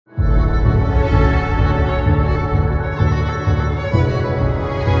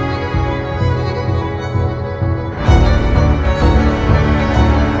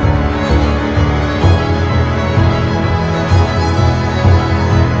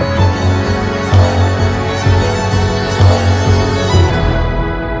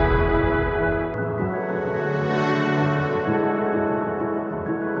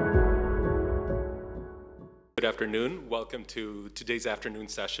afternoon. Welcome to today's afternoon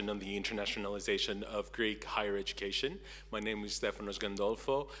session on the internationalization of Greek higher education. My name is Stefanos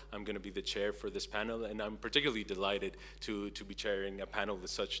Gandolfo. I'm going to be the chair for this panel, and I'm particularly delighted to be chairing a panel with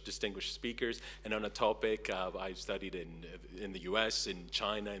such distinguished speakers, and on a topic I've studied in the US, in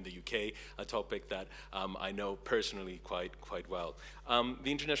China, in the UK, a topic that I know personally quite well.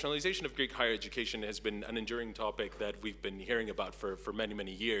 The internationalization of Greek higher education has been an enduring topic that we've been hearing about for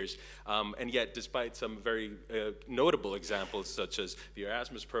many years, and yet despite some very notable examples such as the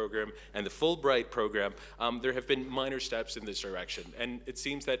Erasmus program and the Fulbright program, there have been minor steps in this direction. And it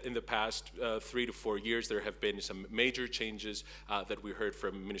seems that in the past 3 to 4 years there have been some major changes that we heard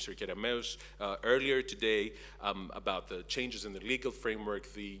from Minister Kerameus earlier today about the changes in the legal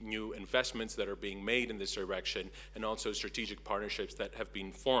framework, the new investments that are being made in this direction, and also strategic partnerships that have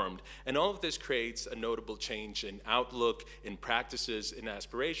been formed. And all of this creates a notable change in outlook, in practices, in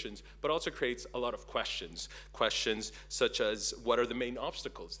aspirations, but also creates a lot of questions. Questions such as, what are the main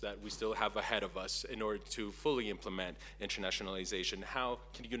obstacles that we still have ahead of us in order to fully implement internationalization? How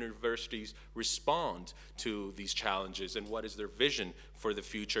can universities respond to these challenges, and what is their vision for the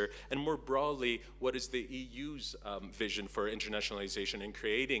future? And more broadly, what is the EU's vision for internationalization and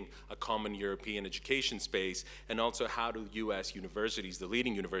creating a common European education space? And also, how do US universities, the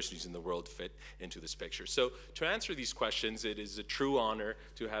leading universities in the world, fit into this picture? So to answer these questions, it is a true honor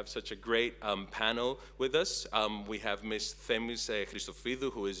to have such a great panel with us. We have Ms. Themis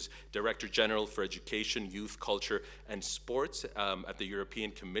Christophidou, who is Director General for Education, Youth, Culture, and Sports at the European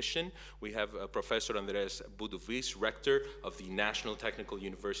Commission. We have Professor Andreas Boudouvis, Rector of the National Technical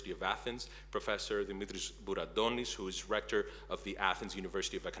University of Athens, Professor Dimitris Bourantonis, who is Rector of the Athens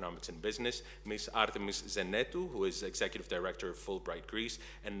University of Economics and Business, Ms. Artemis Zenetou, who is Executive Director of Fulbright Greece,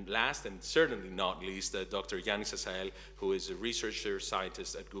 and last and certainly not least, Dr. Yannis Assael, who is a researcher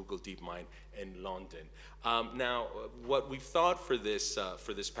scientist at Google DeepMind in London. Now, what we've thought for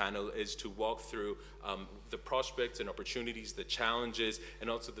this panel is to walk through the prospects and opportunities, the challenges, and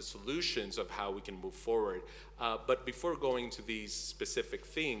also the solutions of how we can move forward. But before going to these specific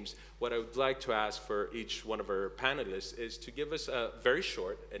themes, what I would like to ask for each one of our panelists is to give us a very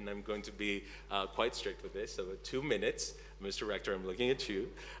short, and I'm going to be quite strict with this, so 2 minutes. Mr. Rector, I'm looking at you.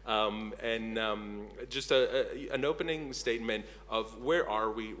 Just an opening statement of where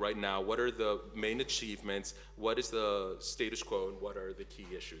are we right now? What are the main achievements? What is the status quo? And what are the key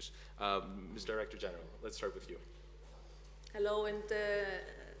issues? Ms. Director General, let's start with you. Hello, and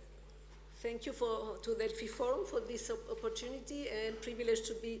thank you to Delphi Forum for this opportunity and privilege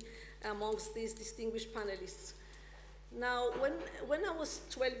to be amongst these distinguished panelists. Now, when I was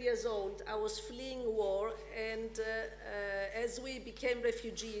 12 years old, I was fleeing war, and as we became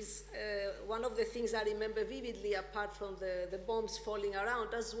refugees, one of the things I remember vividly, apart from the bombs falling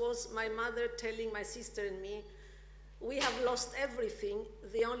around us, was my mother telling my sister and me, "We have lost everything.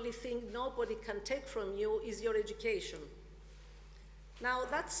 The only thing nobody can take from you is your education." Now,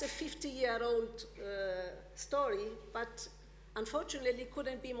 that's a 50-year-old story, but unfortunately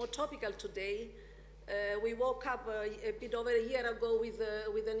couldn't be more topical today. We woke up a bit over a year ago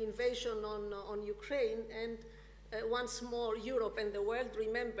with an invasion on Ukraine, and once more Europe and the world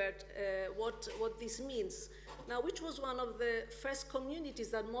remembered what this means. Now, which was one of the first communities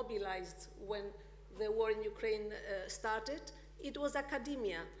that mobilized when the war in Ukraine started? It was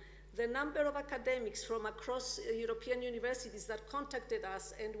academia. The number of academics from across European universities that contacted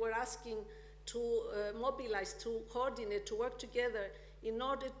us and were asking to mobilize, to coordinate, to work together in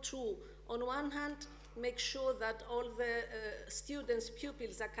order to, on one hand, make sure that all the students,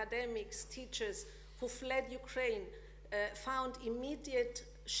 pupils, academics, teachers who fled Ukraine found immediate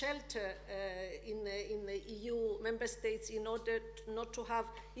shelter in the EU member states in order not to have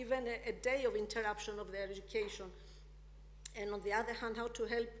even a day of interruption of their education. And on the other hand, how to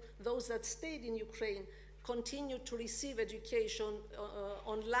help those that stayed in Ukraine continue to receive education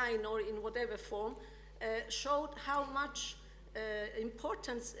online or in whatever form, showed how much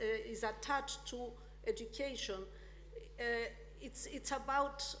importance is attached to education. It's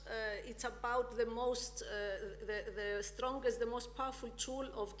about the most, the strongest, the most powerful tool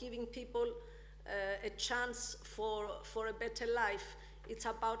of giving people a chance for a better life. It's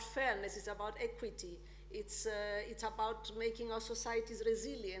about fairness. It's about equity. It's about making our societies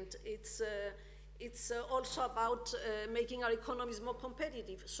resilient. It's also about making our economies more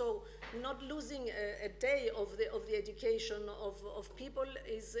competitive. So not losing a day of the education of people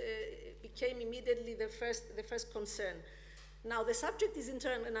became immediately the first concern. Now, the subject is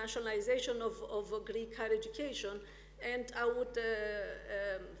internationalization of Greek higher education, and I would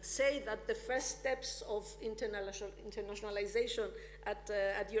say that the first steps of internationalization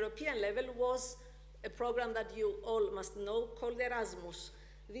at European level was a program that you all must know called Erasmus.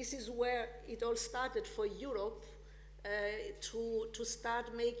 This is where it all started for Europe to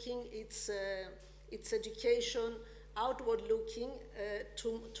start making its education outward-looking,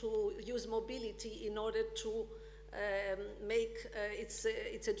 to use mobility in order to make its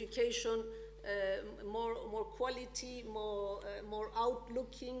education more quality, more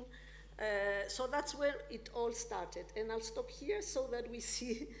outlooking. So that's where it all started. And I'll stop here so that we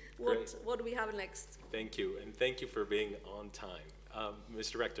see what we have next. Thank you, and thank you for being on time.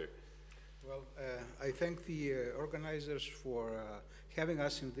 Mr. Rector. Well, I thank the organizers for having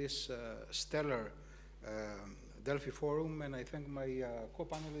us in this stellar Delphi forum, and I thank my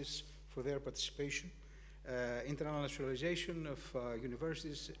co-panelists for their participation. Internationalization of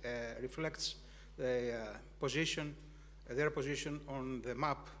universities reflects their position on the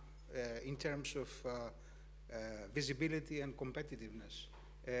map in terms of visibility and competitiveness.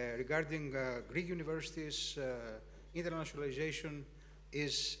 Regarding Greek universities, internationalization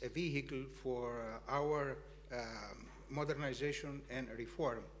is a vehicle for our modernization and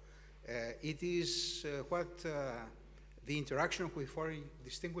reform. It is what the interaction with foreign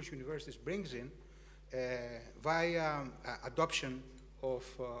distinguished universities brings in via adoption of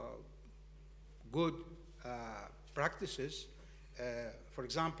good practices, for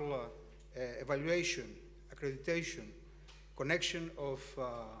example, evaluation, accreditation, connection of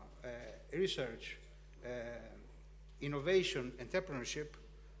research, innovation, entrepreneurship,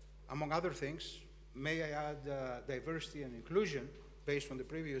 among other things. May I add diversity and inclusion based on the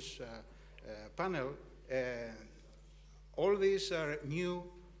previous panel. All these are new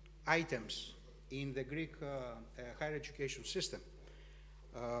items in the Greek higher education system.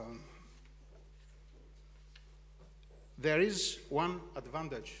 There is one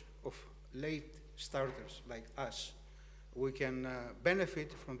advantage of late starters like us. We can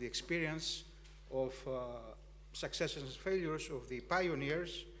benefit from the experience of successes and failures of the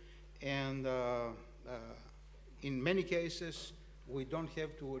pioneers, and in many cases, we don't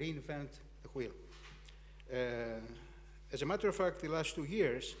have to reinvent the wheel. As a matter of fact, the last 2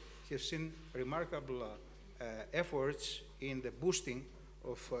 years have seen remarkable efforts in the boosting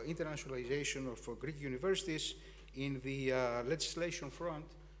of internationalization of Greek universities in the legislation front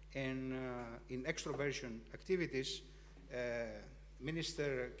and in extroversion activities.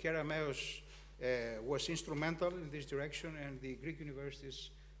 Minister Kerameos was instrumental in this direction, and the Greek universities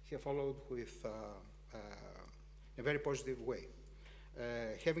have followed with a very positive way.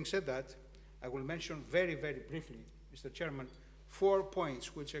 Having said that, I will mention very, very briefly, Mr. Chairman, 4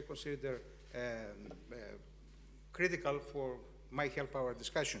 points which I consider critical for my help our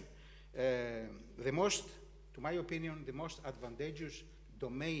discussion. To my opinion, the most advantageous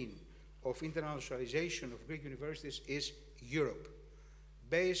domain of internationalization of Greek universities is Europe,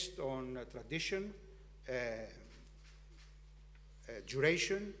 based on tradition,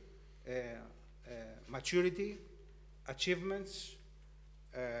 duration, maturity, achievements,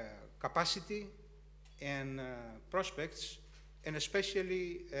 capacity, and prospects, and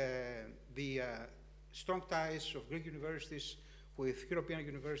especially the strong ties of Greek universities with European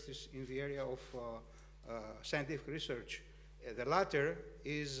universities in the area of scientific research. The latter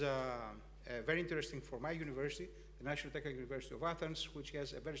is very interesting for my university, the National Technical University of Athens, which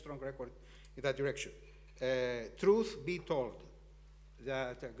has a very strong record in that direction. Truth be told,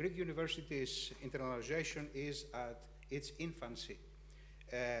 that Greek universities' internationalization is at its infancy.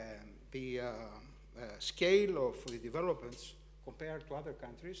 The scale of the developments compared to other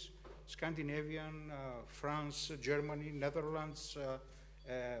countries, Scandinavian, France, Germany, Netherlands,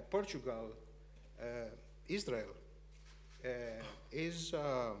 Portugal, Israel, is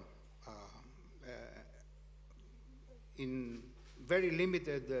in very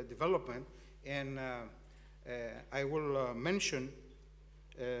limited development, and I will mention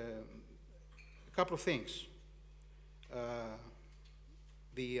a couple of things.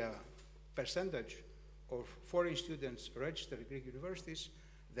 The percentage of foreign students registered at Greek universities,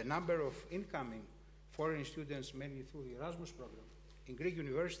 the number of incoming foreign students, mainly through the Erasmus program, in Greek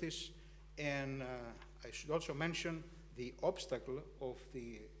universities, and I should also mention the obstacle of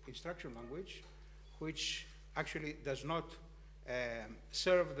the instruction language, which actually does not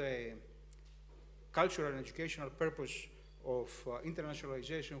serve the cultural and educational purpose of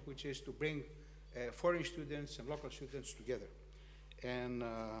internationalization, which is to bring foreign students and local students together. And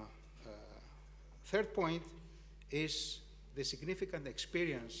third point is the significant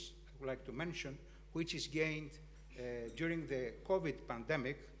experience I would like to mention, which is gained during the COVID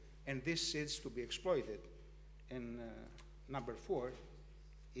pandemic, and this is to be exploited. And number 4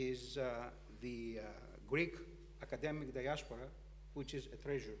 is the Greek academic diaspora, which is a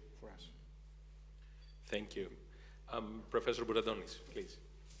treasure for us. Thank you. Professor Bourantonis, please.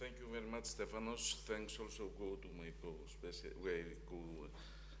 Thank you very much, Stefanos. Thanks also go to my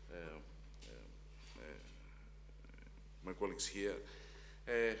my colleagues here.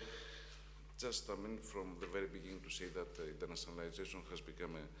 Just, from the very beginning to say that internationalization has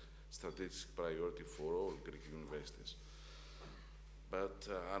become a strategic priority for all Greek universities. But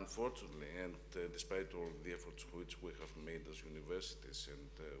unfortunately, and despite all the efforts which we have made as universities and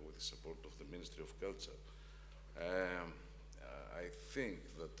with the support of the Ministry of Culture, I think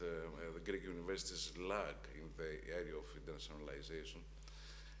that the Greek universities lag in the area of internationalization,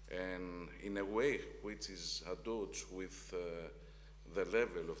 and in a way which is at odds with the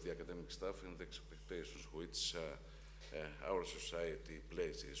level of the academic staff and the expectations which our society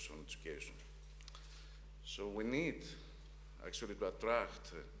places on education. So we need actually to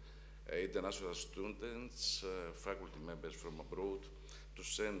attract international students, faculty members from abroad, to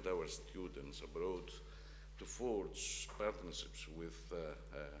send our students abroad, to forge partnerships with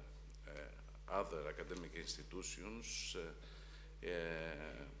other academic institutions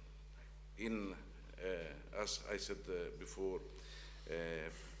in, as I said before,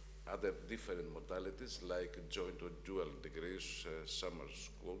 other different modalities like joint or dual degrees, summer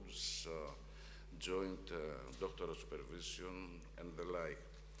schools, joint doctoral supervision, and the like.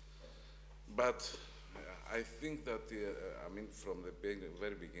 But I think that, from the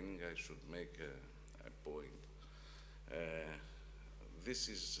very beginning, I should make a point. This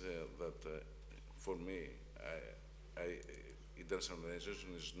is that, for me,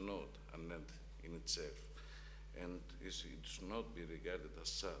 internationalization is not an end in itself, and it should not be regarded as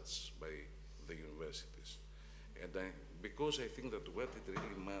such by the universities. And because I think that what it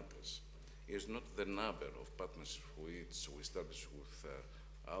really matters is not the number of partnerships which we establish with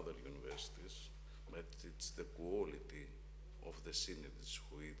other universities, but it's the quality of the synergies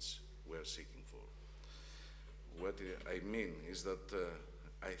which we are seeking for. What I mean is that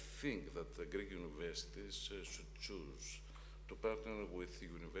I think that the Greek universities should choose to partner with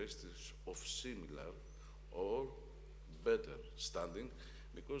universities of similar or better standing,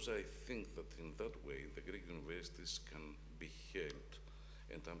 because I think that in that way the Greek universities can be helped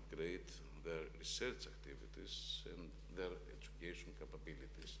and upgrade their research activities and their education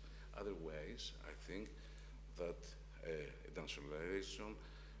capabilities. Otherwise, I think that internationalization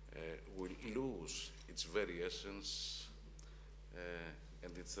will lose its very essence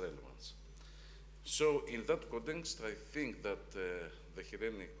and its relevance. So in that context, I think that the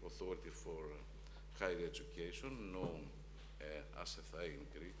Hellenic Authority for Higher Education, known as Assael in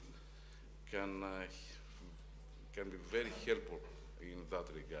Greek, can be very helpful in that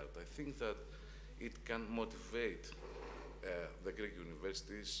regard. I think that it can motivate the Greek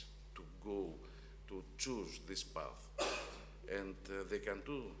universities to choose this path. And they can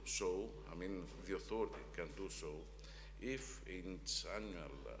do so, the authority can do so, if in its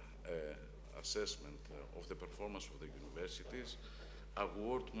annual assessment of the performance of the universities,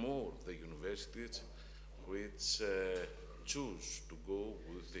 award more the universities which choose to go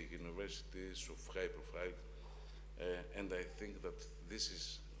with the universities of high profile. And I think that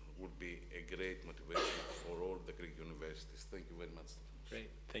this would be a great motivation for all the Greek universities. Thank you very much. Great,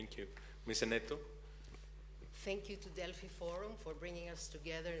 thank you. Ms. Zenetou? Thank you to Delphi Forum for bringing us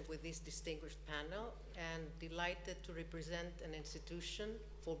together with this distinguished panel, and delighted to represent an institution,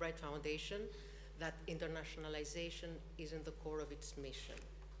 Fulbright Foundation, that internationalization is in the core of its mission.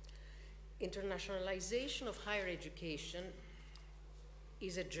 Internationalization of higher education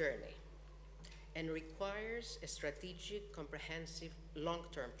is a journey and requires a strategic, comprehensive,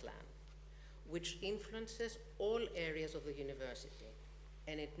 long-term plan, which influences all areas of the university,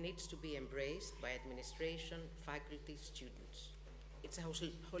 and it needs to be embraced by administration, faculty, students. It's a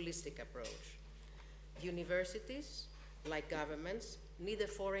holistic approach. Universities, like governments, need a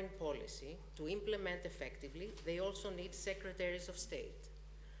foreign policy to implement effectively. They also need secretaries of state.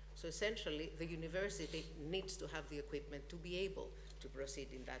 So essentially, the university needs to have the equipment to be able to proceed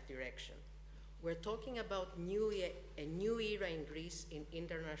in that direction. We're talking about a new era in Greece in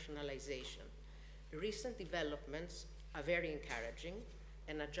internationalization. Recent developments are very encouraging: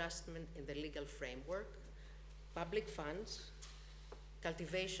 an adjustment in the legal framework, public funds,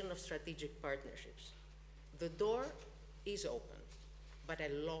 cultivation of strategic partnerships. The door is open, but a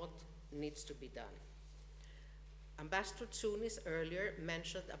lot needs to be done. Ambassador Tsounis earlier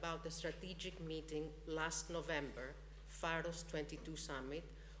mentioned about the strategic meeting last November, Pharos 22 Summit,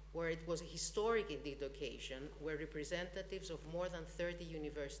 where it was a historic indeed occasion, where representatives of more than 30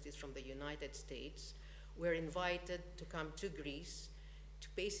 universities from the United States were invited to come to Greece to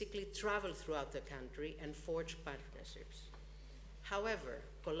basically travel throughout the country and forge partnerships. However,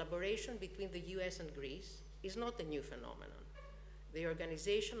 collaboration between the US and Greece is not a new phenomenon. The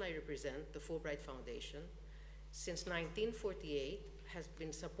organization I represent, the Fulbright Foundation, since 1948 has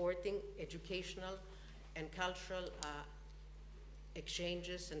been supporting educational and cultural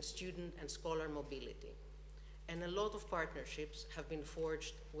exchanges and student and scholar mobility. And a lot of partnerships have been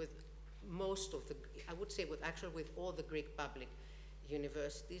forged with most of the, I would say with all the Greek public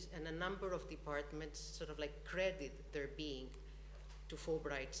universities, and a number of departments sort of like credit their being to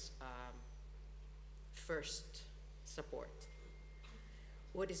Fulbright's first support.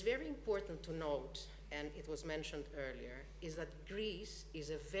 What is very important to note, and it was mentioned earlier, is that Greece is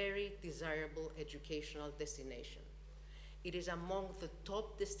a very desirable educational destination. It is among the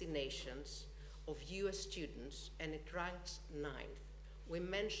top destinations of US students, and it ranks 9th. We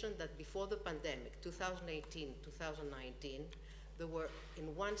mentioned that before the pandemic, 2018, 2019, there were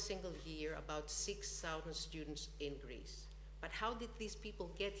in one single year about 6,000 students in Greece. But how did these people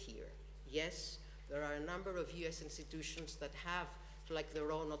get here? Yes, there are a number of US institutions that have like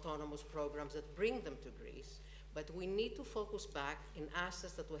their own autonomous programs that bring them to Greece, but we need to focus back in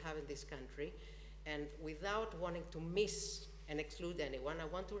assets that we have in this country, and without wanting to miss and exclude anyone, I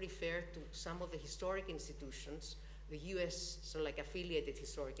want to refer to some of the historic institutions, the US sort of like affiliated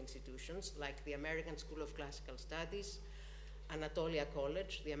historic institutions, like the American School of Classical Studies, Anatolia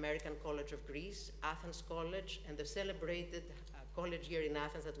College, the American College of Greece, Athens College, and the celebrated college here in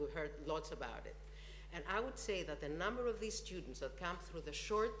Athens that we heard lots about it. And I would say that a number of these students that come through the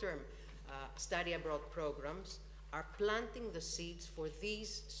short-term study abroad programs are planting the seeds for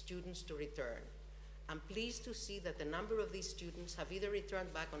these students to return. I'm pleased to see that a number of these students have either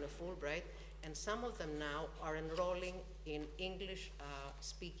returned back on a Fulbright, and some of them now are enrolling in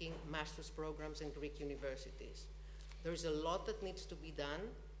English-speaking master's programs in Greek universities. There's a lot that needs to be done,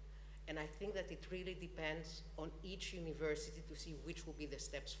 and I think that it really depends on each university to see which will be the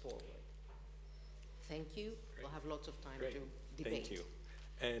steps forward. Thank you. Great. We'll have lots of time Great. to debate. Thank you.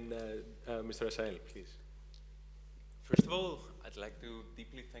 And Mr. Assael, please. First of all, I'd like to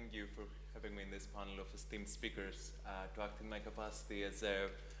deeply thank you for having me in this panel of esteemed speakers to act in my capacity as a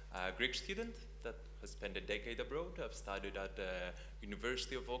Greek student that has spent a decade abroad. I've studied at the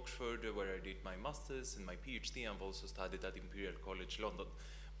University of Oxford, where I did my master's and my PhD. I've also studied at Imperial College London.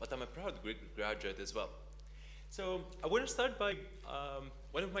 But I'm a proud Greek graduate as well. So I want to start by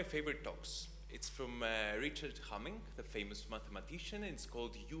one of my favorite talks. It's from Richard Hamming, the famous mathematician, and it's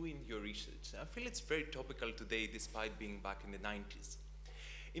called You in Your Research. I feel it's very topical today, despite being back in the 90s.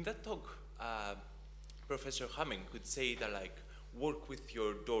 In that talk, Professor Hamming could say that, like, work with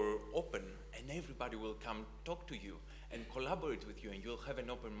your door open, and everybody will come talk to you and collaborate with you, and you'll have an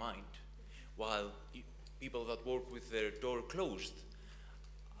open mind. While people that work with their door closed,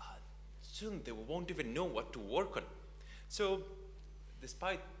 soon they won't even know what to work on. So,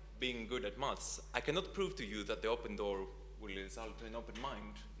 despite being good at maths, I cannot prove to you that the open door will result to an open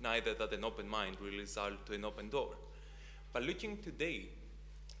mind, neither that an open mind will result to an open door. But looking today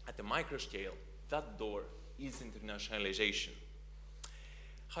at the micro scale, that door is internationalization.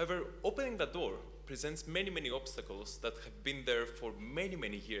 However, opening that door presents many, many obstacles that have been there for many,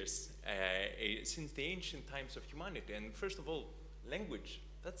 many years, since the ancient times of humanity. And first of all, language.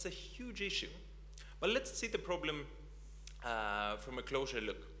 That's a huge issue. But let's see the problem from a closer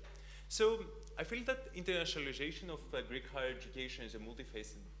look. So I feel that internationalization of Greek higher education is a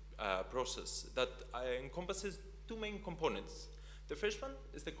multifaceted process that encompasses two main components. The first one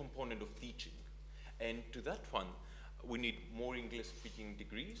is the component of teaching. And to that one, we need more English-speaking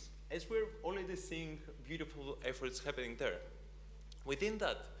degrees, as we're already seeing beautiful efforts happening there. Within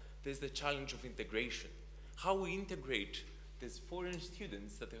that, there's the challenge of integration. How we integrate these foreign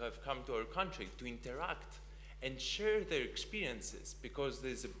students that have come to our country to interact and share their experiences, because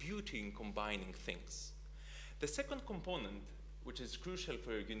there's a beauty in combining things. The second component, which is crucial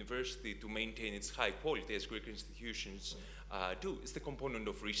for a university to maintain its high quality, as Greek institutions do, is the component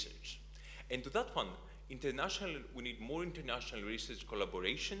of research. And to that one, we need more international research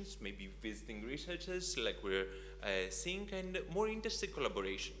collaborations, maybe visiting researchers like we're seeing, and more industry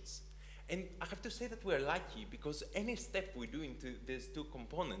collaborations. And I have to say that we're lucky, because any step we do into these two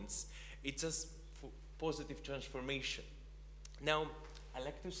components, it's just positive transformation. Now, I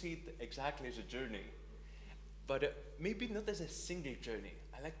like to see it exactly as a journey, but maybe not as a single journey.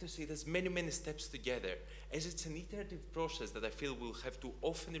 I like to see it as many, many steps together, as it's an iterative process that I feel we'll have to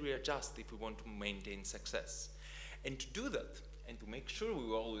often readjust if we want to maintain success. And to do that, and to make sure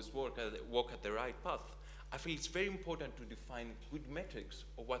we always walk at the right path, I feel it's very important to define good metrics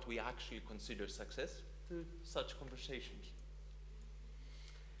of what we actually consider success through such conversations.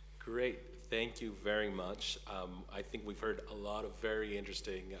 Great. Thank you very much. I think we've heard a lot of very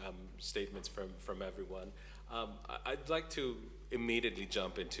interesting statements from everyone. I'd like to immediately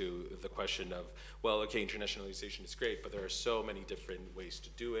jump into the question of, well, okay, internationalization is great, but there are so many different ways to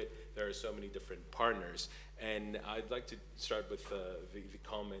do it. There are so many different partners. And I'd like to start with the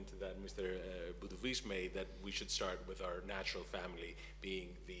comment that Mr. Boudouvis made, that we should start with our natural family, being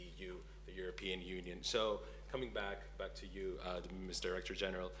the EU, the European Union. So coming back to you, Mr. Rector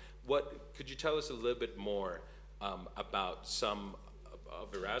General, could you tell us a little bit more about some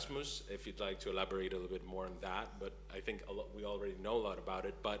of Erasmus, if you'd like to elaborate a little bit more on that, but I think we already know a lot about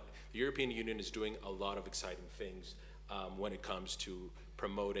it, but the European Union is doing a lot of exciting things when it comes to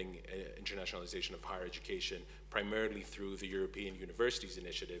promoting internationalization of higher education, primarily through the European Universities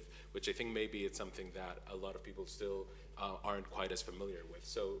Initiative, which I think maybe it's something that a lot of people still aren't quite as familiar with.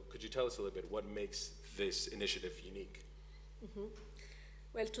 So could you tell us a little bit what makes this initiative unique? Mm-hmm.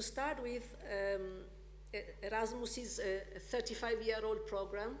 Well, to start with, Erasmus is a 35-year-old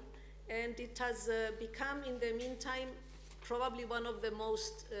program, and it has become, in the meantime, probably one of the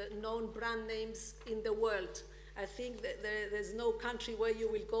most known brand names in the world. I think that there's no country where you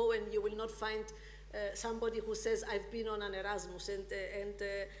will go and you will not find somebody who says, I've been on an Erasmus. And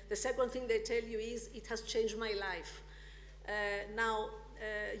the second thing they tell you is, it has changed my life. Now,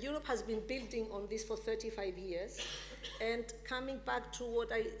 Europe has been building on this for 35 years. And coming back to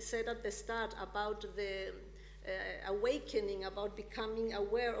what I said at the start about the awakening, about becoming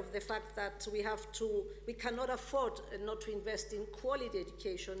aware of the fact that we cannot afford not to invest in quality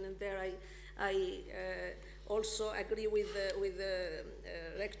education. And there I also agree with the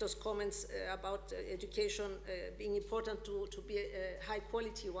Rector's comments about education being important to be a high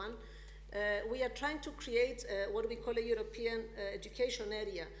quality one. We are trying to create what we call a European education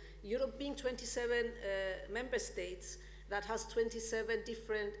area. Europe being 27 member states that has 27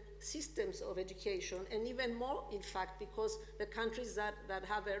 different systems of education, and even more, in fact, because the countries that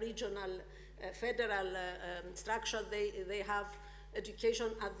have a regional, federal structure, they have education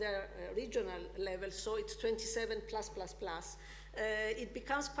at their regional level, so it's 27 plus. It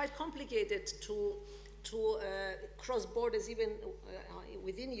becomes quite complicated to cross borders even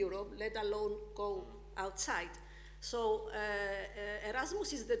within Europe, let alone go outside. So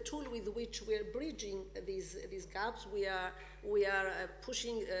Erasmus is the tool with which we're bridging these gaps. We are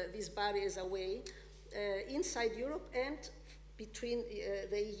pushing these barriers away inside Europe and between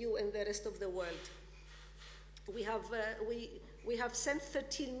the EU and the rest of the world. We have sent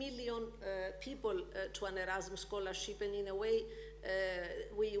 13 million people to an Erasmus scholarship, and in a way,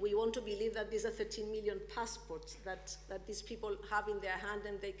 we want to believe that these are 13 million passports that these people have in their hand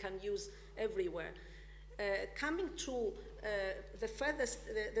and they can use everywhere. Coming to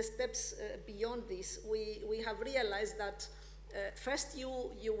the steps beyond this, we have realized that first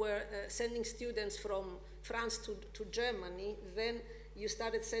you were sending students from France to Germany, then you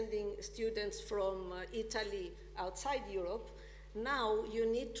started sending students from Italy outside Europe. Now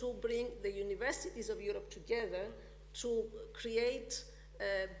you need to bring the universities of Europe together to create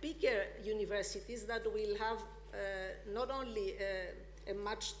bigger universities that will have not only a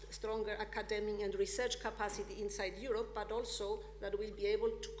much stronger academic and research capacity inside Europe, but also that will be able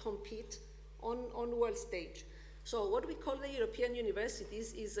to compete on world stage. So what we call the European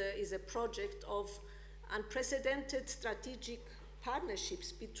universities is a project of unprecedented strategic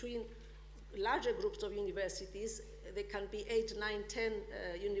partnerships between larger groups of universities. There can be 8, 9, 10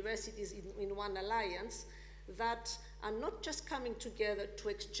 universities in one alliance that are not just coming together to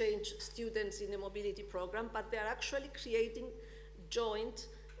exchange students in a mobility program, but they are actually creating joint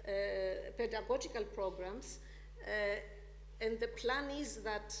pedagogical programs. And the plan is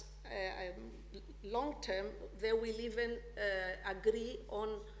that long term, they will even agree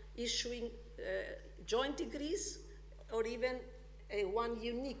on issuing joint degrees or even one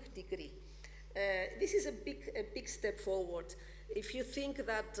unique degree. This is a big step forward. If you think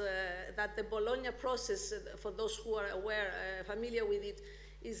that the Bologna process, for those who are aware, familiar with it,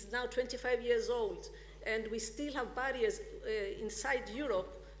 is now 25 years old, and we still have barriers inside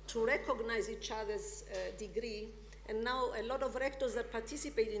Europe to recognize each other's degree. And now a lot of rectors that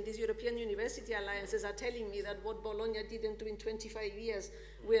participate in these European University Alliances are telling me that what Bologna didn't do in 25 years,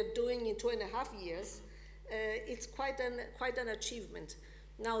 we're doing in 2.5 years. It's quite an achievement.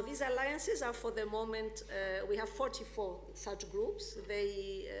 Now, these alliances are, for the moment, we have 44 such groups.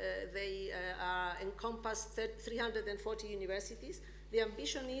 They encompass 340 universities. The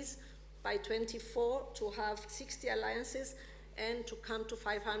ambition is, by 24, to have 60 alliances and to come to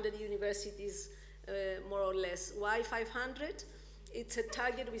 500 universities, more or less. Why 500? It's a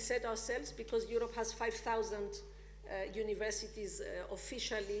target we set ourselves because Europe has 5,000 universities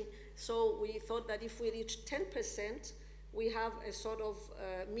officially. So we thought that if we reach 10%, we have a sort of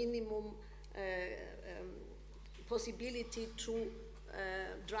minimum possibility to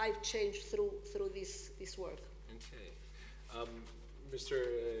drive change through this work. Okay. Mr.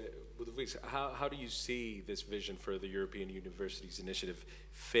 Boudouvis, how do you see this vision for the European Universities Initiative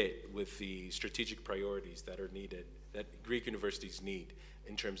fit with the strategic priorities that are needed, that Greek universities need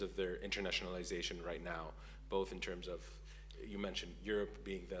in terms of their internationalization right now, both in terms of, you mentioned Europe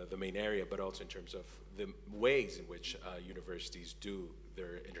being the main area, but also in terms of the ways in which universities do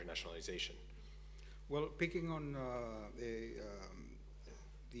their internationalization? Well, picking on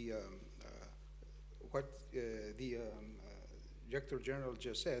what the Rector General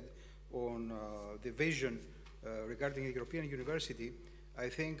just said on the vision regarding a European university, I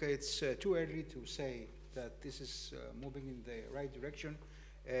think it's too early to say that this is moving in the right direction.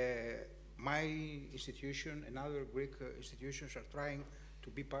 My institution and other Greek institutions are trying to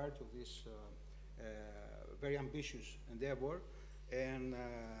be part of this very ambitious endeavor, and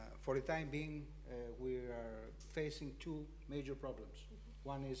for the time being, we are facing two major problems.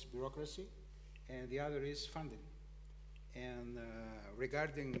 One is bureaucracy, and the other is funding. And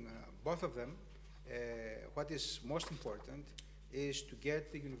regarding both of them, what is most important is to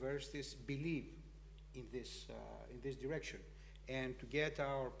get the universities believe in this direction, and to get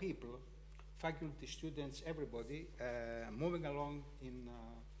our people, faculty, students, everybody, moving along in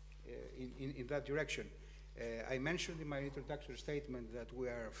that direction. I mentioned in my introductory statement that we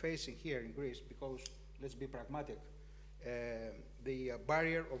are facing here in Greece, because, let's be pragmatic, the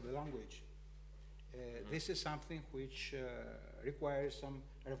barrier of the language. This is something which requires some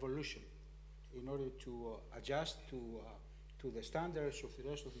revolution in order to adjust to the standards of the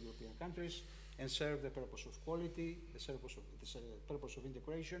rest of the European countries and serve the purpose of quality, the purpose of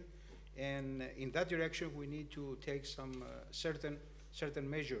integration. And in that direction, we need to take some certain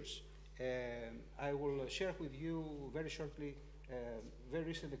measures. I will share with you very shortly very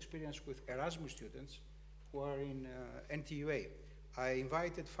recent experience with Erasmus students who are in NTUA. I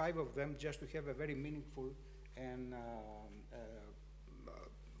invited 5 of them just to have a very meaningful and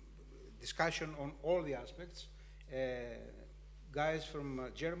discussion on all the aspects. Guys from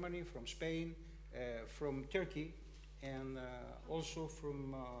Germany, from Spain, from Turkey, and also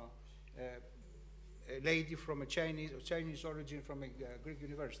from a lady from a Chinese origin from a Greek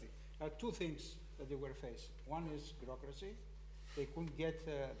university. There are 2 things that they were facing. One is bureaucracy. They couldn't get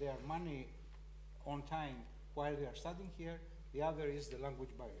their money on time while they are studying here. The other is the language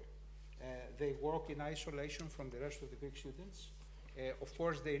barrier. They work in isolation from the rest of the Greek students. Of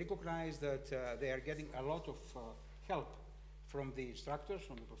course, they recognize that they are getting a lot of help from the instructors,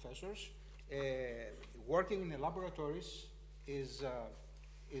 from the professors. Working in the laboratories is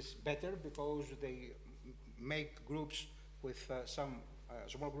better, because they make groups with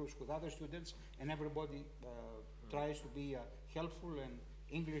small groups with other students, and everybody tries to be helpful, and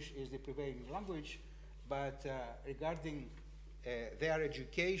English is the prevailing language. But regarding their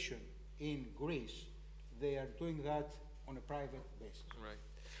education in Greece, they are doing that on a private basis.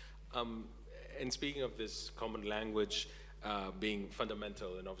 Right. And speaking of this common language being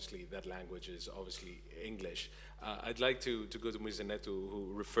fundamental, and obviously that language is obviously English, I'd like to go to Ms. Zenetou,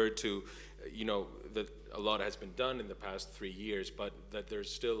 who referred to, that a lot has been done in the past 3 years, but that there's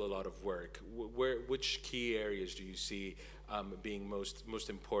still a lot of work. Which key areas do you see being most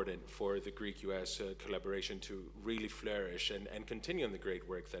important for the Greek-US collaboration to really flourish and continue on the great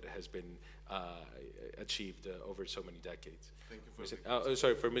work that has been achieved over so many decades? Thank you for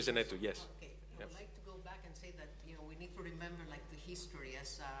sorry, for Ms. Zenetou, yes. Okay, I would like to go back and say that we need to remember the history,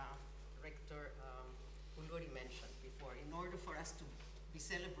 as Rector Boudouvis mentioned before. In order for us to be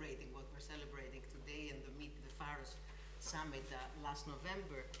celebrating what we're celebrating today and the Piraeus summit last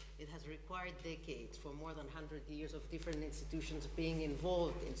November, it has required decades, for more than 100 years, of different institutions being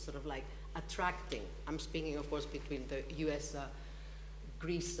involved in sort of attracting. I'm speaking, of course, between the US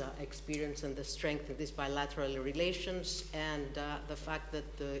Greece experience and the strength of these bilateral relations, and the fact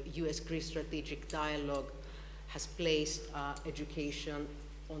that the US-Greece strategic dialogue has placed education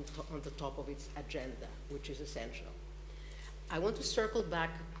on the top of its agenda, which is essential. I want to circle back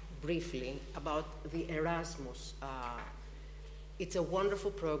briefly about the Erasmus. It's a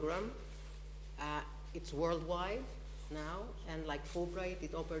wonderful program. It's worldwide now, and like Fulbright,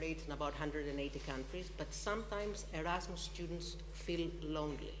 it operates in about 180 countries, but sometimes Erasmus students feel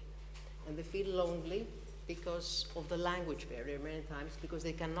lonely. And they feel lonely because of the language barrier many times, because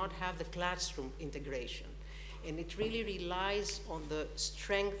they cannot have the classroom integration. And it really relies on the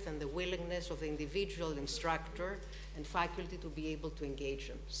strength and the willingness of the individual instructor and faculty to be able to engage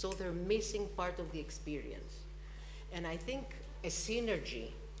them. So they're missing part of the experience. And I think a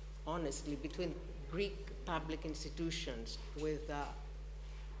synergy, honestly, between Greek public institutions with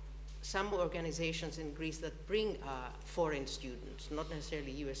some organizations in Greece that bring foreign students, not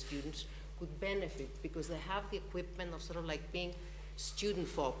necessarily US students, could benefit because they have the equipment of sort of like being student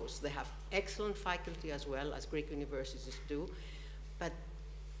focused. They have excellent faculty as well as Greek universities do, but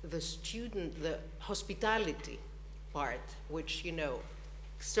the hospitality part, which, you know,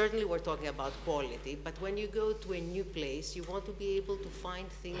 certainly we're talking about quality, but when you go to a new place, you want to be able to find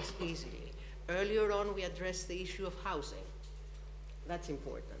things easily. Earlier on, we addressed the issue of housing. That's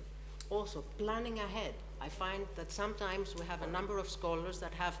important. Also, planning ahead. I find that sometimes we have a number of scholars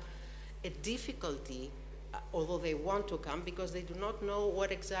that have a difficulty, although they want to come, because they do not know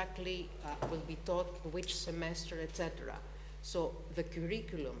what exactly will be taught, which semester, etc. So the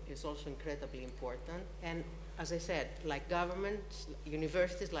curriculum is also incredibly important. And as I said, like governments,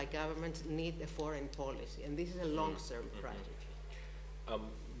 universities like governments need a foreign policy, and this is a long-term project.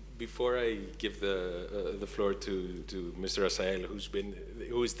 Before I give the floor to Mr. Assael,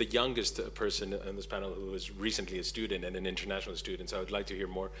 who is the youngest person on this panel who is recently a student and an international student, so I would like to hear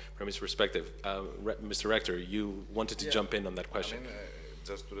more from his perspective. Mr. Rector, you wanted to jump in on that question. I mean,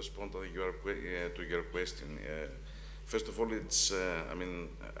 just to respond to your question, first of all, it's, I mean,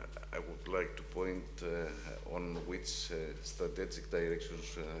 I would like to point on which strategic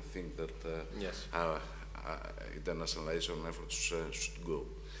directions I think that our internationalization efforts should go.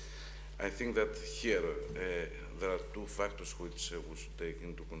 I think that here there are two factors which we should take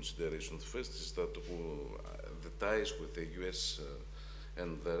into consideration. The first is that the ties with the US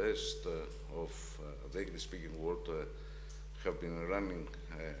and the rest of the English-speaking world have been running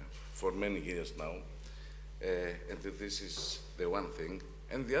for many years now. And this is the one thing.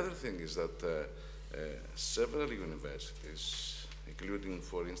 And the other thing is that several universities, including,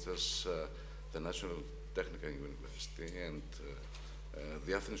 for instance, the National Technical University and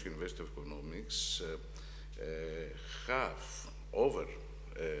the Athens University of Economics, have over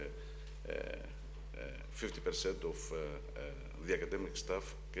 50% of the academic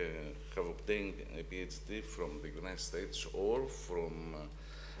staff have obtained a PhD from the United States or from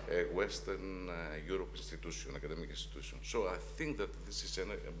Western Europe institution, academic institution. So I think that this is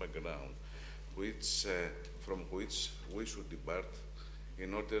a background which, from which we should depart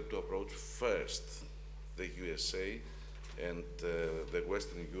in order to approach first the USA and the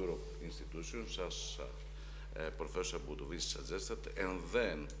Western Europe institutions, as Professor Boudouvis suggested, and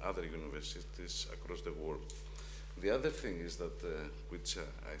then other universities across the world. The other thing is that, which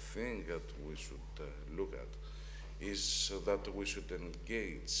I think that we should look at, is that we should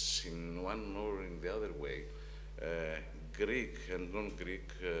engage in one or in the other way Greek and non-Greek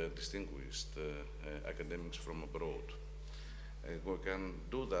distinguished academics from abroad. We can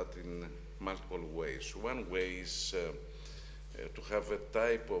do that in multiple ways. One way is to have a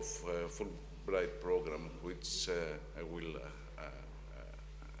type of Fulbright program which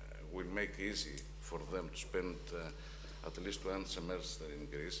will make easy for them to spend at least one semester in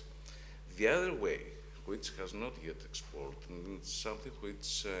Greece. The other way, which has not yet explored, and it's something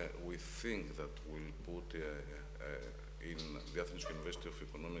which we think that will put in the Athens University of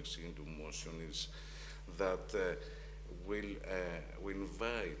Economics into motion, is that we'll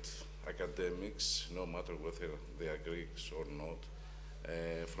invite academics, no matter whether they are Greeks or not,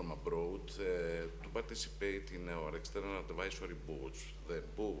 from abroad, to participate in our external advisory boards. The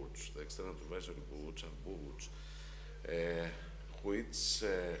external advisory boards are boards which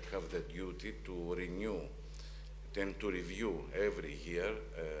have the duty to renew and to review every year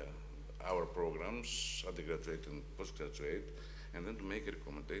our programs, undergraduate and postgraduate, and then to make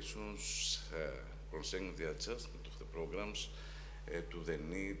recommendations concerning the adjustment of the programs to the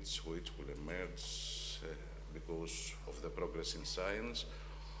needs which will emerge because of the progress in science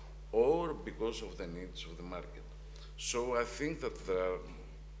or because of the needs of the market. So I think that there are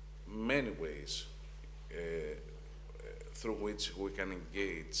many ways through which we can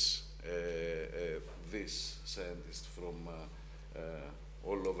engage these scientists from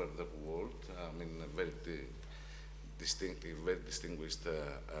all over the world. I mean, very distinctive, very distinguished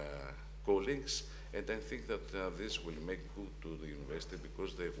colleagues. And I think that this will make good to the university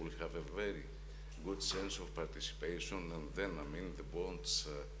because they will have a very good sense of participation, and then, I mean, the bonds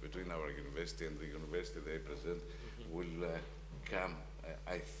between our university and the university they present will come,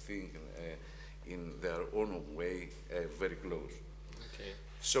 I think, in their own way, very close. Okay.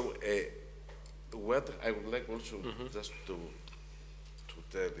 So, what I would like also just to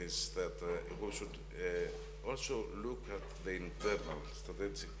tell is that we should also look at the internal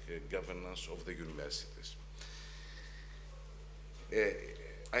strategic governance of the universities.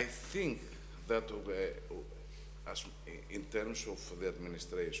 I think that in terms of the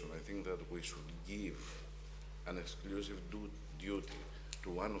administration, I think that we should give an exclusive duty to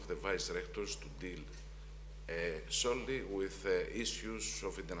one of the vice rectors to deal solely with issues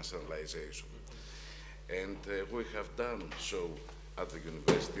of internationalization. And we have done so at the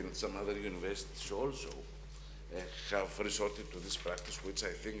university, and some other universities also have resorted to this practice, which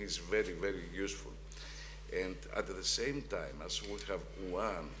I think is very, very useful. And at the same time, as we have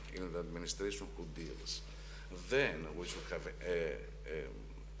one in the administration who deals, then we should have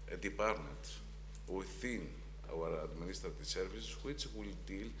a department within our administrative services which will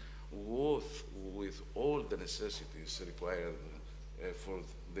deal with all the necessities required for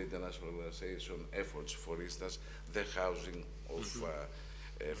the internationalization efforts. For instance, the housing of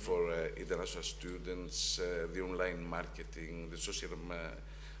for international students, the online marketing, the social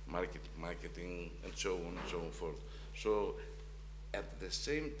marketing, and so on and so forth. So at the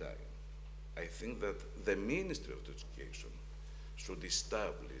same time, I think that the Ministry of Education should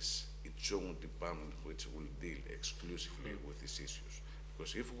establish its own department which will deal exclusively with these issues.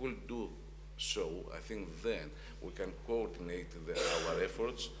 Because if we will do so, I think then we can coordinate our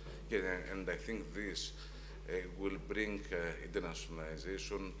efforts, and I think this will bring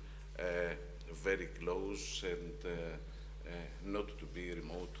internationalization very close and not to be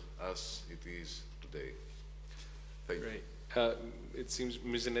remote as it is today. Thank you. Great. It seems,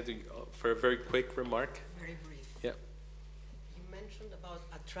 Ms. Zenetou, for a very quick remark. Very brief. Yeah. You mentioned about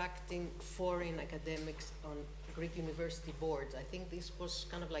attracting foreign academics on Greek university boards. I think this was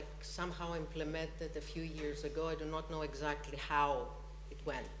kind of like somehow implemented a few years ago. I do not know exactly how it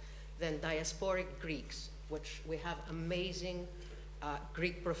went. Then diasporic Greeks, which we have amazing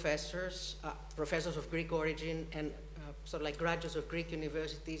Greek professors, professors of Greek origin, and sort of like graduates of Greek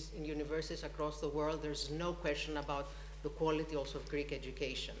universities in universities across the world. There's no question about the quality also of Greek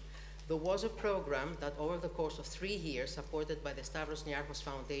education. There was a program that over the course of 3 years, supported by the Stavros Niarchos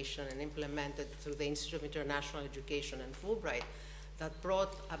Foundation and implemented through the Institute of International Education and Fulbright, that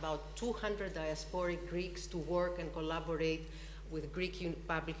brought about 200 diasporic Greeks to work and collaborate with Greek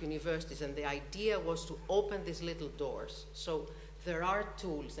public universities. And the idea was to open these little doors. So there are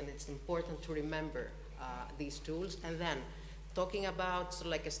tools, and it's important to remember these tools. And then talking about sort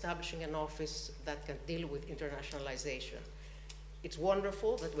of like establishing an office that can deal with internationalization. It's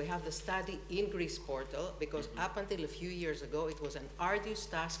wonderful that we have the Study in Greece portal, because up until a few years ago, it was an arduous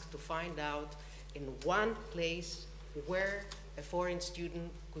task to find out in one place where a foreign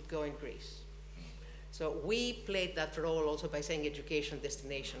student could go in Greece. So we played that role also by saying education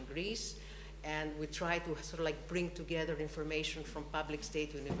destination Greece, and we try to sort of like bring together information from public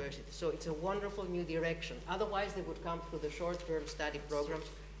state universities. So it's a wonderful new direction. Otherwise, they would come through the short-term study programs,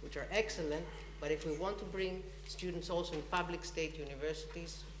 which are excellent, but if we want to bring students also in public state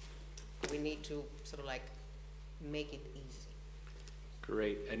universities, we need to sort of like make it easy.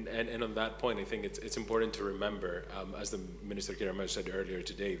 Great, and on that point, I think it's important to remember, as the Minister Kirama said earlier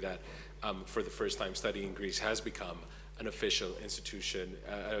today, that for the first time, Study in Greece has become an official institution,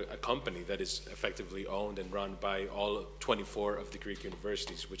 a company that is effectively owned and run by all 24 of the Greek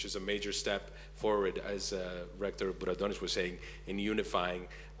universities, which is a major step forward, as Rector Bourantonis was saying, in unifying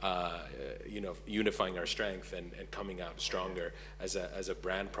unifying our strength and coming out stronger as a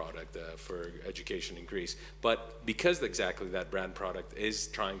brand product for education in Greece. But because exactly that brand product is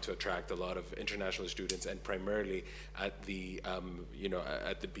trying to attract a lot of international students, and primarily at the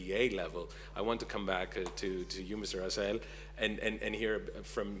at the BA level, I want to come back to you, Mr. Assael, and hear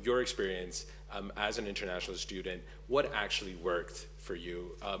from your experience as an international student, what actually worked for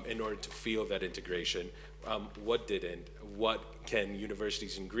you in order to feel that integration, what didn't, what can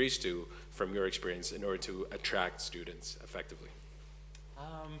universities in Greece do from your experience in order to attract students effectively?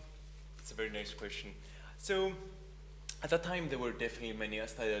 It's a very nice question. So at that time there were definitely many. I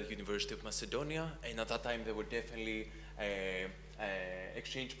studied at the University of Macedonia, and at that time there were definitely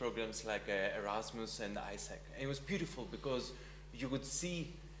exchange programs like Erasmus and ISEC. And it was beautiful because you could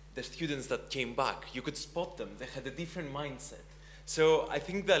see the students that came back. You could spot them. They had a different mindset. So I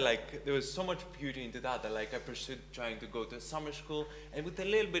think that there was so much beauty into that I pursued trying to go to a summer school, and with a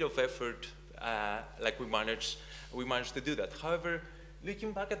little bit of effort, we managed to do that. However,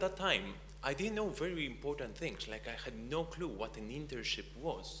 looking back at that time, I didn't know very important things. I had no clue what an internship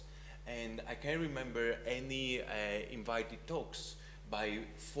was, and I can't remember any invited talks by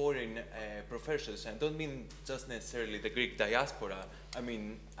foreign professors. I don't mean just necessarily the Greek diaspora. I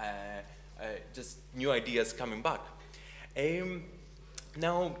mean just new ideas coming back.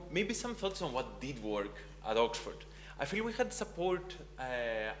 Now, maybe some thoughts on what did work at Oxford. I feel we had support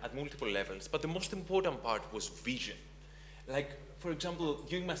at multiple levels, but the most important part was vision. Like, for example,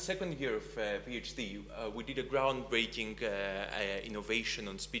 during my second year of PhD, we did a groundbreaking innovation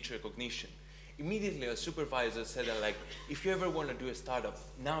on speech recognition. Immediately, a supervisor said, like, if you ever want to do a startup,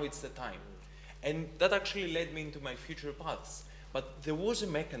 now it's the time. And that actually led me into my future paths. But there was a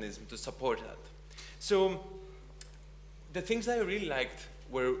mechanism to support that. So the things that I really liked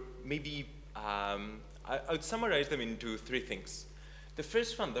were maybe, I would summarize them into three things. The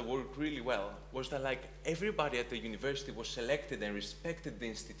first one that worked really well was that, like, everybody at the university was selected and respected the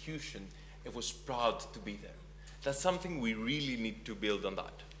institution and was proud to be there. That's something we really need to build on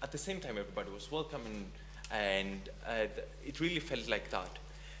that. At the same time, everybody was welcome, and it really felt like that.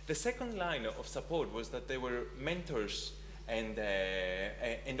 The second line of support was that there were mentors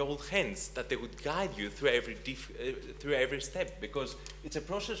and old hands that they would guide you through every step, because it's a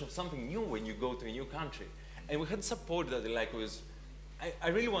process of something new when you go to a new country. And we had support that, like, was, I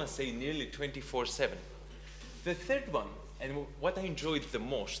really want to say, nearly 24/7. The third one, and what I enjoyed the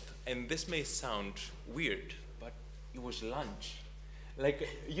most, and this may sound weird, but it was lunch. Like,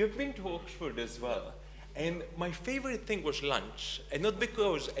 you've been to Oxford as well, and my favorite thing was lunch, and not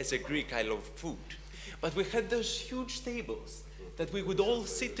because as a Greek I love food, but we had those huge tables that we would all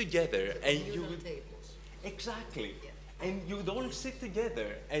sit together, and you would... tables. Exactly. Yeah. And you would all sit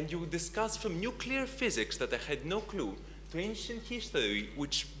together, and you would discuss from nuclear physics that I had no clue, to ancient history,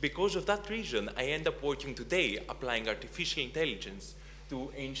 which, because of that reason, I end up working today applying artificial intelligence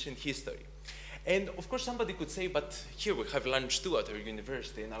to ancient history. And of course, somebody could say, but here we have lunch too at our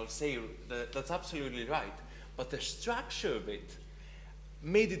university, and I'll say that that's absolutely right. But the structure of it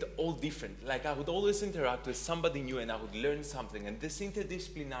made it all different. Like, I would always interact with somebody new and I would learn something, and this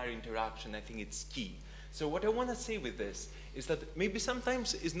interdisciplinary interaction, I think it's key. So what I want to say with this is that maybe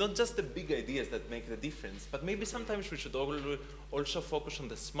sometimes it's not just the big ideas that make the difference, but maybe sometimes we should also focus on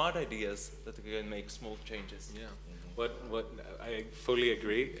the smart ideas that can make small changes. Yeah. What I fully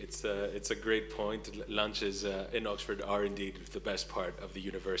agree. It's a great point. Lunches in Oxford are indeed the best part of the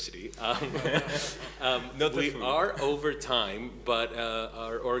university. We are over time, but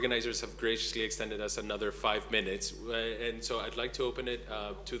our organizers have graciously extended us another 5 minutes, and so I'd like to open it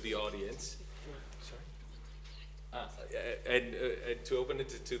to the audience. And to open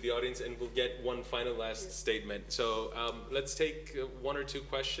it to the audience, and we'll get one final last statement. So let's take one or two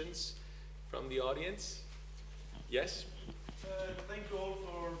questions from the audience. Yes? Thank you all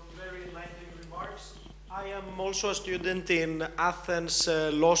for very enlightening remarks. I am also a student in Athens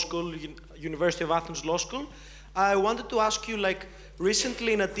Law School, University of Athens Law School. I wanted to ask you, like,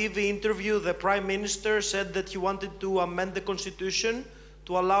 recently in a TV interview, the Prime Minister said that he wanted to amend the Constitution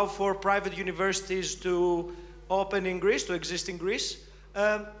to allow for private universities to open in Greece, to exist in Greece.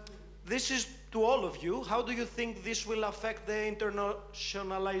 This is to all of you. How do you think this will affect the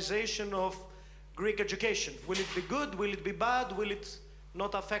internationalization of Greek education? Will it be good? Will it be bad? Will it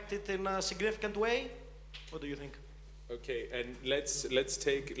not affect it in a significant way? What do you think? Okay, and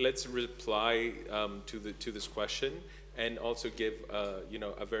let's reply to this question, and also give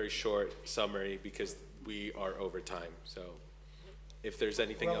a very short summary, because we are over time. So, if there's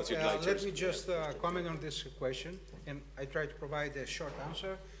anything else you'd like to... Let me just comment on this question, and I try to provide a short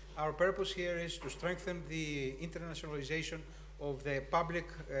answer. Our purpose here is to strengthen the internationalization of the public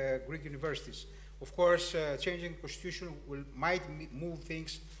Greek universities. Of course, changing the constitution might move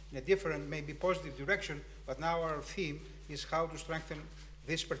things in a different, maybe positive direction, but now our theme is how to strengthen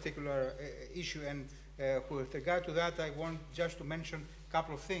this particular issue. And with regard to that, I want just to mention a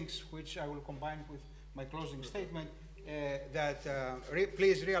couple of things, which I will combine with my closing statement.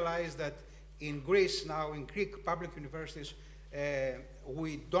 Please realize that in Greece now, in Greek public universities,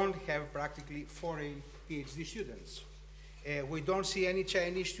 we don't have practically foreign PhD students. We don't see any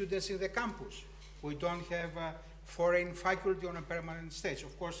Chinese students in the campus. We don't have foreign faculty on a permanent stage.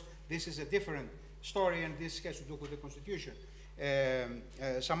 Of course, this is a different story, and this has to do with the Constitution.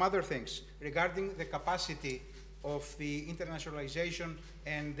 Some other things regarding the capacity of the internationalization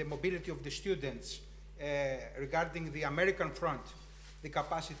and the mobility of the students. Regarding the American front, the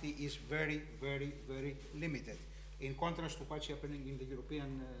capacity is very, very, very limited, in contrast to what's happening in the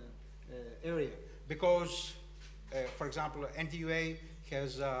European area. Because, for example, NTUA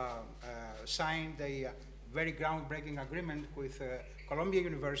has signed a very groundbreaking agreement with Columbia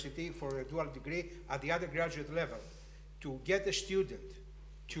University for a dual degree at the undergraduate level. To get a student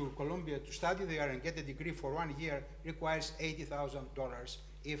to Columbia to study there and get a degree for 1 year requires $80,000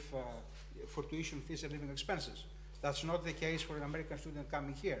 if for tuition fees and living expenses. That's not the case for an American student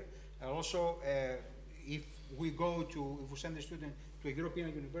coming here. Also, if we send a student to a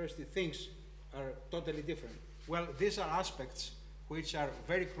European university, things are totally different. Well, these are aspects which are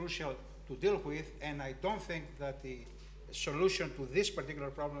very crucial to deal with, and I don't think that the solution to this particular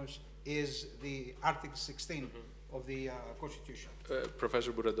problems is the Article 16 of the Constitution.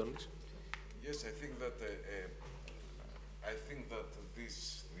 Professor Bourantonis? Yes, I think that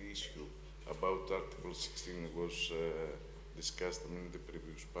the issue about Article 16 was discussed in the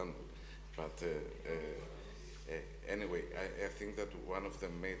previous panel. But anyway, I think that one of the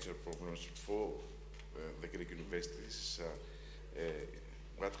major problems for the Greek universities is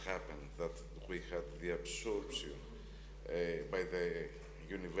what happened, that we had the absorption by the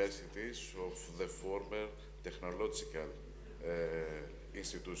universities of the former technological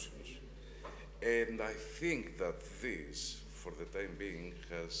institutions. And I think that this, for the time being,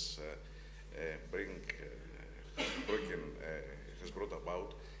 has brought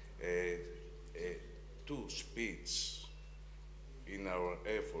about two speeds in our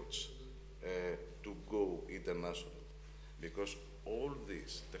efforts to go international, because all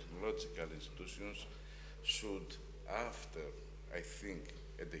these technological institutions should, after, I think,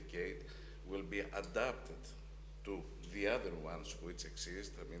 a decade, will be adapted to the other ones which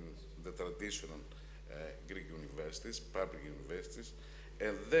exist, I mean, the traditional Greek universities, public universities,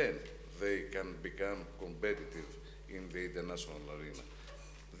 and then they can become competitive in the international arena.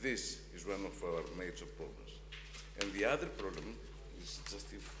 This is one of our major problems. And the other problem is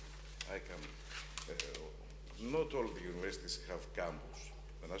just if I can, not all the universities have campus.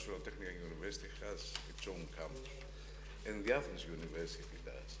 The National Technical University has its own campus, and the Athens University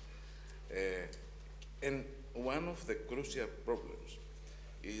does. And one of the crucial problems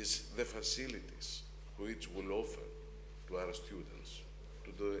is the facilities which will offer to our students,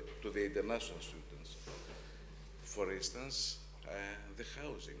 to the international students. For instance, the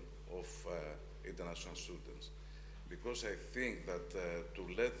housing of international students, because I think that to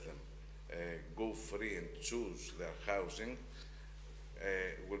let them go free and choose their housing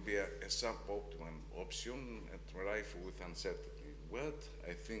will be a suboptimal option and rife with uncertainty. What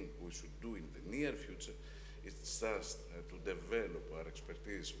I think we should do in the near future is just to develop our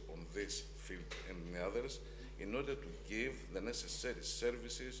expertise on this field and in others in order to give the necessary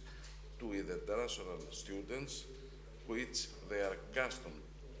services to the international students which they are accustomed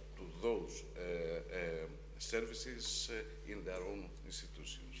to those services in their own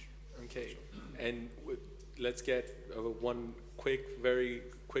institutions. Okay, and let's get one very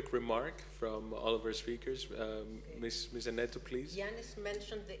quick remark from all of our speakers. Ms. Zenetou, please. Yannis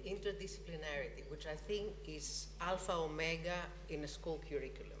mentioned the interdisciplinarity, which I think is alpha omega in a school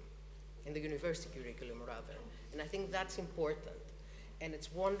curriculum, in the university curriculum rather. And I think that's important. And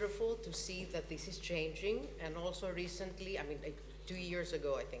it's wonderful to see that this is changing. And also recently, I mean, like 2 years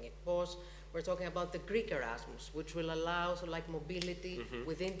ago, I think it was, we're talking about the Greek Erasmus, which will allow mobility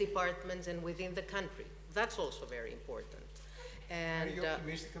within departments and within the country. That's also very important. And, are you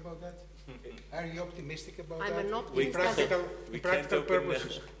optimistic about that? Are you optimistic about I'm that? an optimist. In practical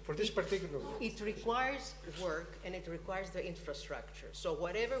purposes, for this particular one. It requires work and it requires the infrastructure. So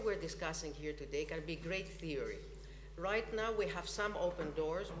whatever we're discussing here today can be great theory. Right now we have some open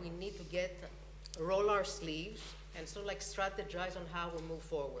doors. We need to roll our sleeves and strategize on how we move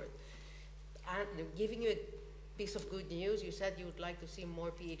forward. And giving you a piece of good news, you said you would like to see more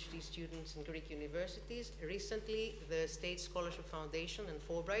PhD students in Greek universities. Recently, the State Scholarship Foundation and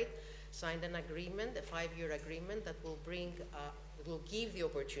Fulbright signed an agreement, a 5-year agreement that will will give the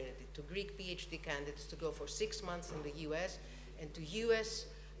opportunity to Greek PhD candidates to go for 6 months in the US and to US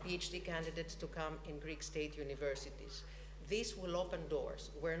PhD candidates to come in Greek state universities. This will open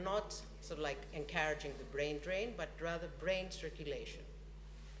doors. We're not encouraging the brain drain, but rather brain circulation.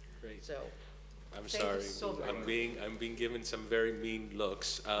 Great. So, I'm thank you sorry. so very I'm being given some very mean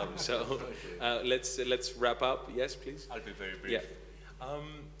looks. Let's wrap up. Yes, please. I'll be very brief. Yeah.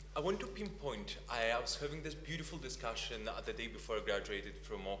 I want to pinpoint. I was having this beautiful discussion the day before I graduated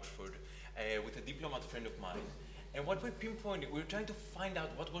from Oxford with a diplomat friend of mine. And what we pinpointed, we were trying to find out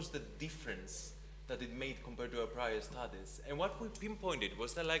what was the difference that it made compared to our prior studies. And what we pinpointed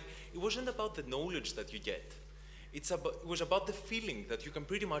was that it wasn't about the knowledge that you get. It was about the feeling that you can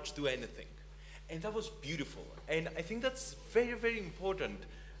pretty much do anything. And that was beautiful. And I think that's very, very important.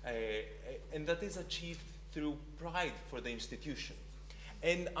 And that is achieved through pride for the institution.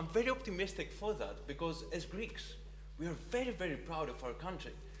 And I'm very optimistic for that because as Greeks, we are very, very proud of our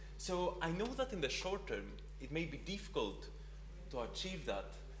country. So I know that in the short term, it may be difficult to achieve that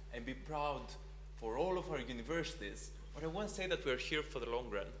and be proud for all of our universities, but I want to say that we're here for the long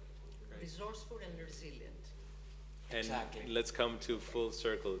run. Right. Resourceful and resilient. And exactly. Let's come to full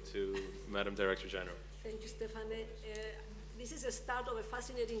circle to Madam Director General. Thank you, Stefane. This is a start of a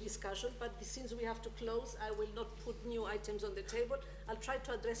fascinating discussion, but since we have to close, I will not put new items on the table. I'll try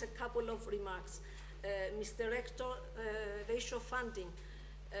to address a couple of remarks. Mr. Rector, ratio funding.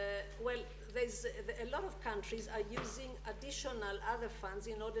 Well, there's a lot of countries are using additional other funds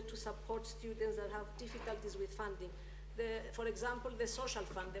in order to support students that have difficulties with funding. For example, the social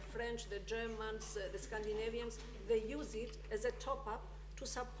fund, the French, the Germans, the Scandinavians, they use it as a top-up to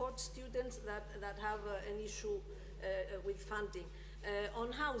support students that have an issue with funding.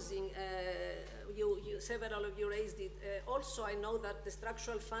 On housing, several of you raised it. Also, I know that the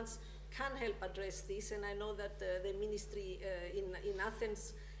structural funds can help address this, and I know that the ministry in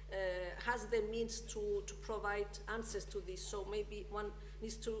Athens has the means to provide answers to this, so maybe one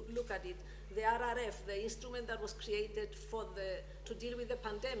needs to look at it. The RRF, the instrument that was created to deal with the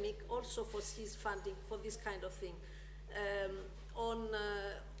pandemic, also foresees funding for this kind of thing.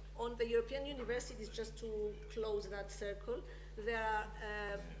 On the European universities, just to close that circle, there are,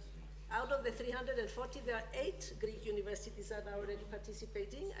 out of the 340, there are 8 Greek universities that are already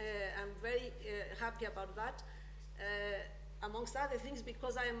participating. I'm very happy about that. Amongst other things,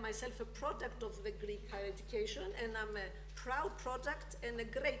 because I am myself a product of the Greek higher education, and I'm a proud product and a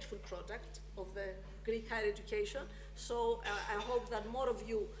grateful product of the Greek higher education. So I hope that more of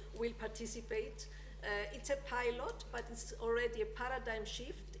you will participate. It's a pilot, but it's already a paradigm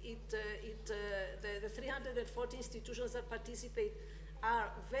shift. The 340 institutions that participate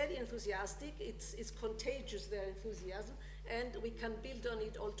are very enthusiastic. It's contagious, their enthusiasm, and we can build on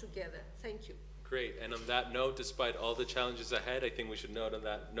it all together. Thank you. Great, and on that note, despite all the challenges ahead, I think we should note on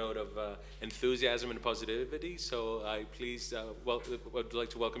that note of enthusiasm and positivity. So I would like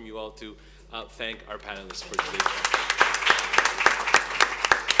to welcome you all to thank our panelists for today.